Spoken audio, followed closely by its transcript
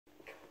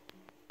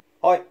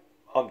Hi,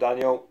 I'm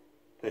Daniel.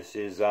 This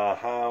is our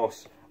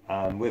house,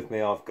 and with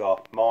me I've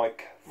got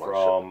Mike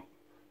from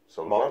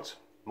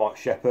Mike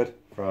Shepherd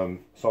from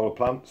Solar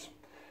Plants.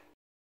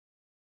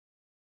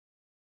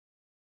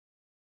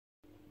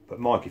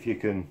 But Mike, if you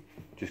can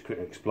just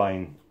quickly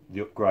explain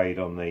the upgrade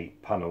on the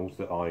panels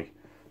that I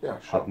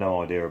had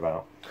no idea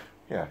about.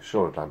 Yeah,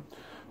 sure, Dan.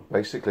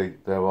 Basically,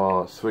 there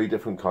are three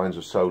different kinds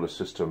of solar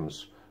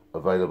systems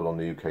available on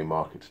the UK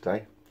market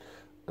today.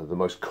 The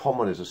most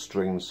common is a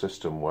string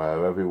system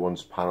where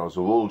everyone's panels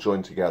are all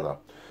joined together.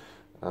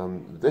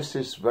 This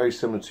is very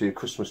similar to your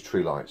Christmas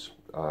tree lights.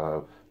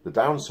 The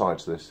downside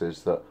to this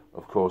is that,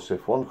 of course,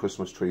 if one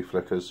Christmas tree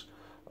flickers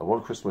and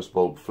one Christmas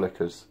bulb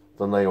flickers,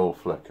 then they all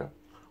flicker.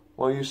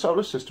 Well, your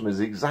solar system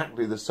is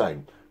exactly the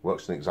same,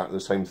 works in exactly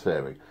the same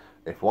theory.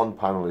 If one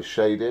panel is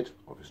shaded,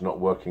 or if it's not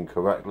working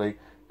correctly,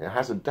 it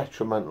has a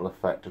detrimental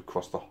effect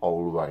across the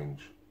whole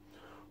range.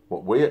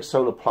 What we at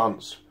Solar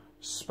Plants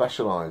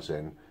specialise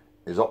in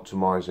is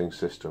optimising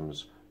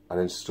systems and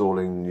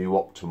installing new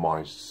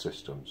optimised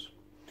systems.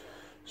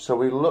 So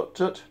we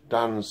looked at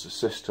Dan's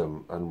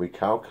system and we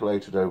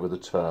calculated over the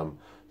term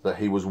that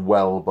he was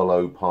well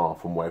below par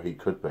from where he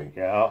could be.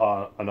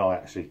 Yeah, and I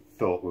actually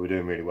thought we were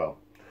doing really well.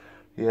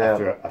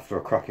 Yeah. After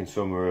a cracking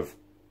summer of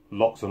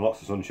lots and lots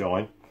of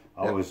sunshine,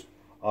 I'd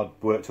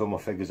worked all my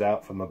figures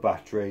out for my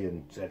battery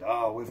and said,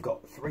 oh, we've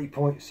got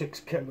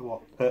 3.6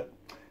 kilowatt,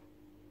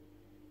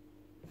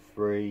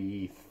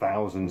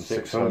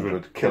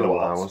 3,600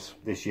 kilowatt hours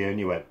this year, and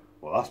you went,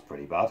 well, that's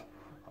pretty bad.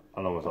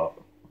 And I was like,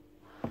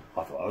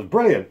 I thought that was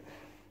brilliant,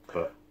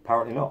 but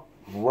apparently not.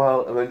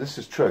 Well, I mean, this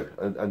is true,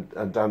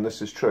 and Dan,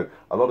 this is true.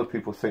 A lot of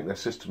people think their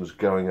system's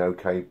going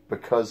okay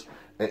because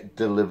it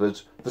delivered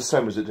the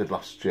same as it did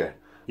last year,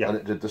 and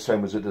it did the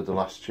same as it did the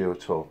last year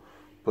at all.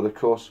 But of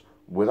course,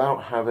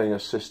 without having a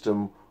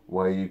system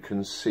where you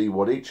can see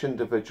what each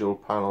individual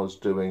panel is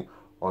doing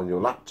on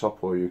your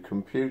laptop or your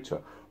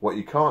computer, what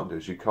you can't do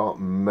is you can't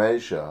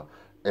measure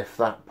if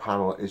that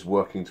panel is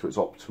working to its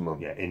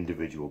optimum. Yeah,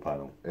 individual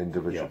panel.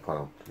 Individual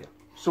panel. Yeah.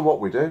 So what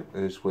we do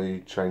is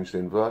we change the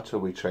inverter,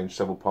 we change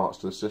several parts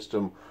to the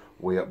system,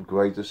 we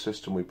upgrade the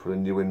system, we put a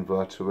new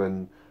inverter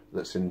in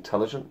that's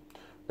intelligent.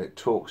 It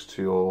talks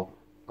to your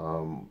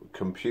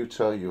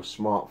computer, your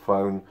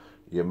smartphone,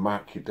 your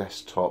Mac, your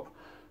desktop,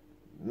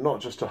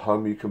 not just at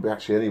home, you can be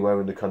actually anywhere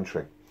in the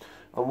country.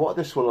 And what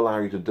this will allow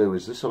you to do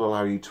is this will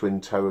allow you to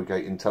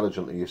interrogate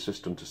intelligently your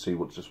system to see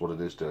what it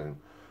is doing.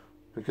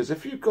 Because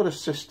if you've got a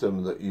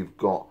system that you've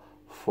got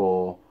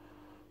for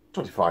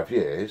 25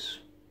 years,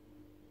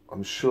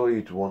 I'm sure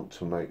you'd want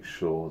to make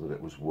sure that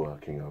it was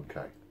working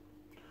okay.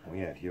 Well,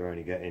 yeah, if you're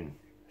only getting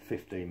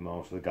 15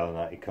 miles to the gallon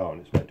out of your car and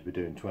it's meant to be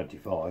doing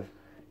 25,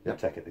 you'd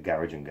take it to the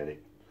garage and get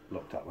it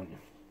looked at, wouldn't you?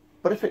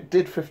 But if it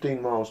did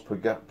 15 miles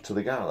to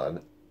the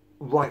gallon,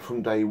 right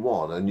from day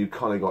one, and you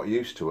kind of got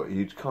used to it,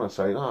 you'd kind of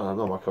say,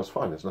 no, my car's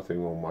fine, there's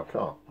nothing wrong with my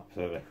car.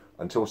 Absolutely.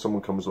 Until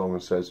someone comes along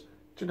and says,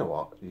 do you know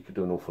what, you could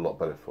do an awful lot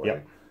better for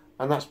you.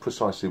 And that's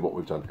precisely what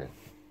we've done here.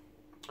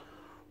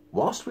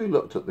 Whilst we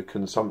looked at the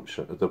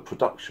consumption, the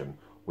production,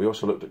 we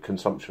also looked at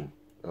consumption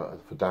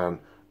for Dan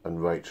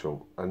and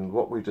Rachel. And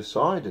what we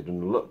decided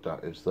and looked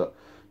at is that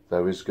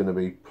there is going to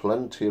be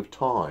plenty of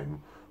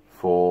time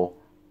for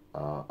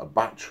a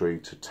battery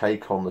to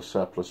take on the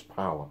surplus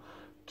power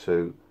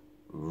to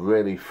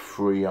really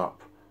free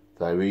up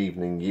their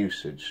evening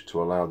usage to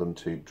allow them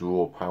to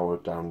draw power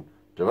down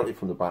directly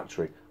from the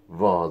battery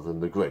rather than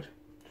the grid.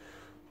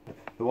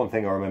 The one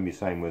thing I remember you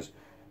saying was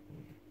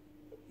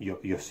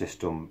your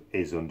system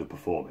is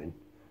underperforming.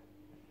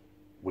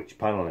 Which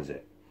panel is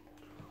it?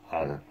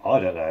 And I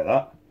don't know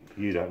that.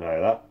 You don't know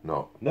that.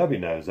 No. Nobody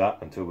knows that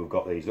until we've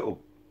got these little,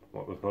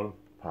 what we call them?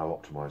 Power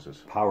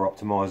optimizers. Power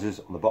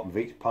optimizers on the bottom of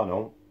each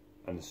panel.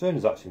 And as soon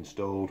as that's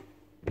installed,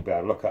 we'll be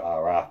able to look at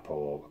our app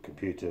or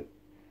computer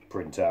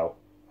printout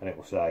and it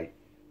will say,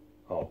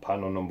 oh,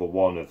 panel number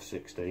 1 of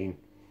 16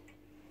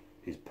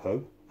 is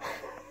poo.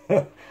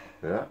 Yeah.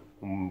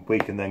 And we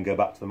can then go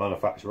back to the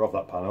manufacturer of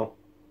that panel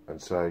and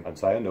say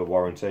under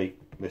warranty,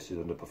 this is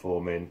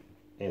underperforming,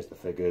 here's the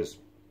figures,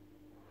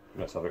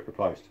 let's have it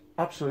replaced.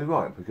 Absolutely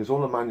right, because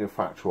all the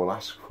manufacturer will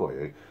ask for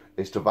you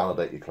is to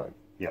validate your claim.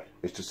 Yeah.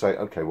 Is to say,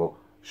 okay, well,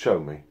 show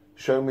me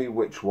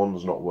which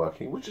one's not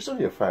working, which is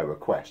only a fair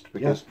request,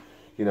 because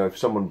you know, if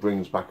someone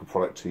brings back a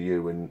product to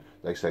you and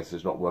they say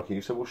it's not working,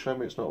 you say, well, show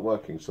me it's not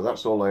working. So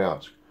that's all they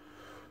ask.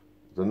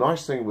 The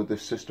nice thing with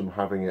this system,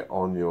 having it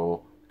on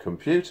your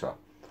computer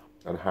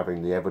and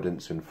having the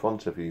evidence in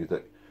front of you,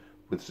 that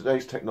with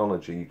today's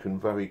technology you can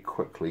very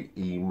quickly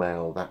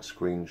email that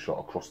screenshot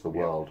across the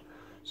world.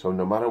 So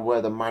no matter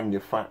where the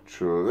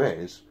manufacturer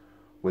is,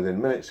 within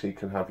minutes he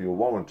can have your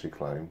warranty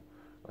claim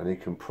and he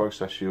can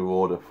process your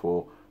order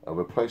for a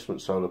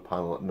replacement solar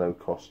panel at no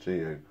cost to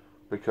you,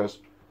 because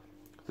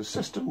the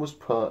system was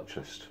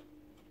purchased.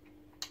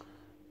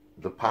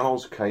 The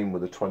panels came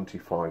with a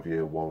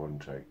 25-year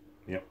warranty.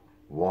 Yep.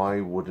 Why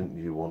wouldn't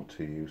you want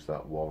to use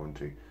that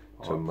warranty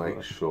to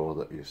make sure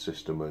that your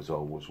system is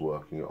always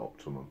working at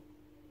optimum?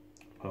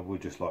 I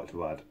would just like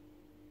to add,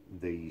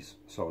 these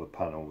solar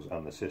panels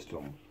and the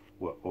system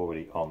were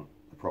already on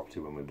the property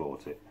when we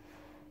bought it.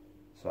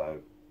 So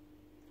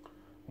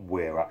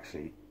we're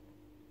actually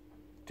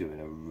doing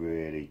a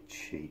really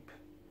cheap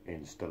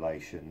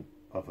installation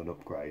of an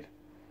upgrade,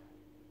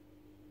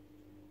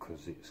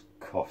 because it's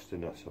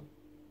costing us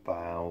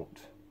about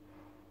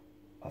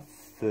a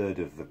third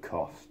of the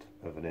cost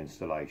of an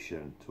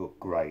installation to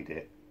upgrade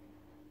it,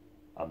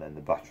 and then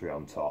the battery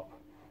on top.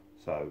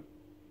 So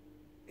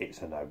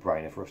it's a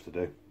no-brainer for us to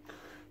do.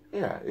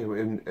 Yeah,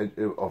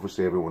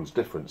 obviously everyone's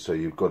different, so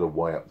you've got to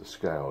weigh up the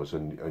scales,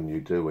 and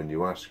you do, and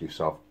you ask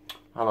yourself,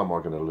 how long am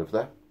I going to live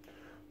there?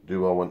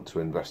 Do I want to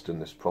invest in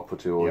this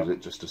property, or Yep. is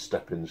it just a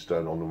stepping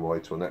stone on the way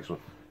to the next one?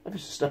 If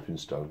it's a stepping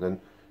stone, then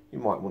you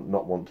might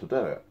not want to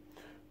do it.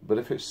 But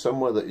if it's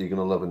somewhere that you're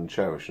going to love and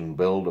cherish and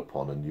build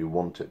upon, and you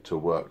want it to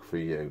work for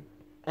you,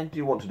 and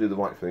you want to do the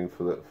right thing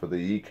for the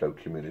eco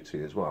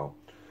community as well,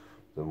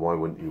 then why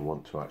wouldn't you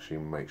want to actually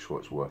make sure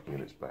it's working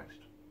at its best?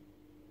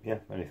 Yeah,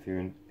 and if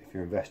you're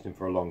investing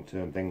for a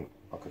long-term thing,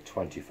 like a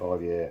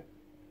 25-year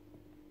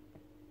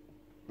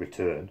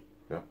return,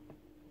 yeah,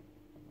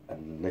 a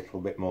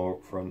little bit more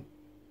upfront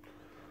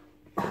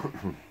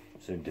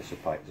soon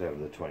dissipates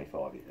over the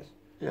 25 years.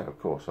 Yeah, of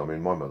course. I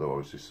mean, my mother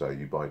always used to say,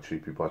 you buy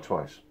cheap, you buy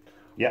twice.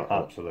 Yeah,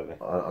 absolutely.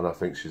 And I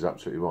think she's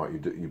absolutely right.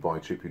 You buy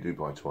cheap, you do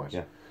buy twice.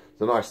 Yeah.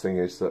 The nice thing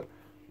is that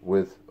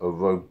with a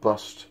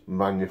robust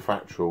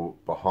manufacturer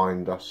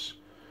behind us,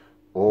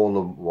 all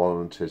the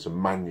warranties are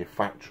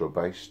manufacturer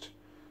based.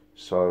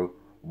 So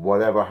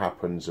whatever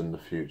happens in the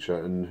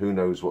future, and who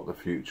knows what the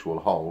future will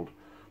hold,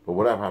 but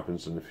whatever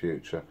happens in the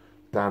future,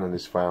 Dan and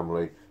his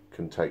family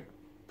can take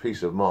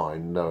peace of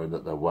mind knowing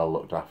that they're well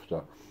looked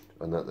after,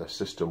 and that their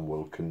system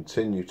will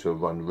continue to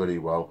run really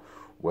well,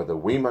 whether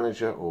we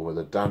manage it or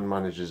whether Dan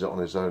manages it on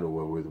his own,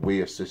 or whether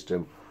we assist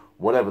him.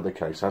 Whatever the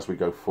case, as we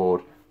go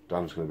forward,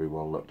 Dan's going to be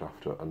well looked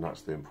after, and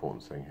that's the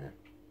important thing here.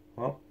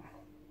 Well,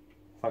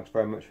 thanks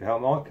very much for your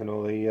help, Mike, and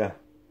all the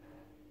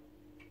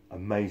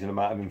amazing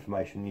amount of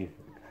information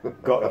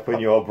you've got up in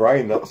your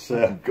brain. That's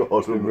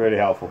been really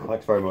helpful.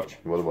 Thanks very much.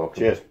 You're welcome.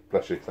 Cheers.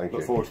 Bless you. Thank you.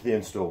 Look forward to the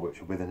install, which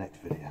will be the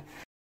next video.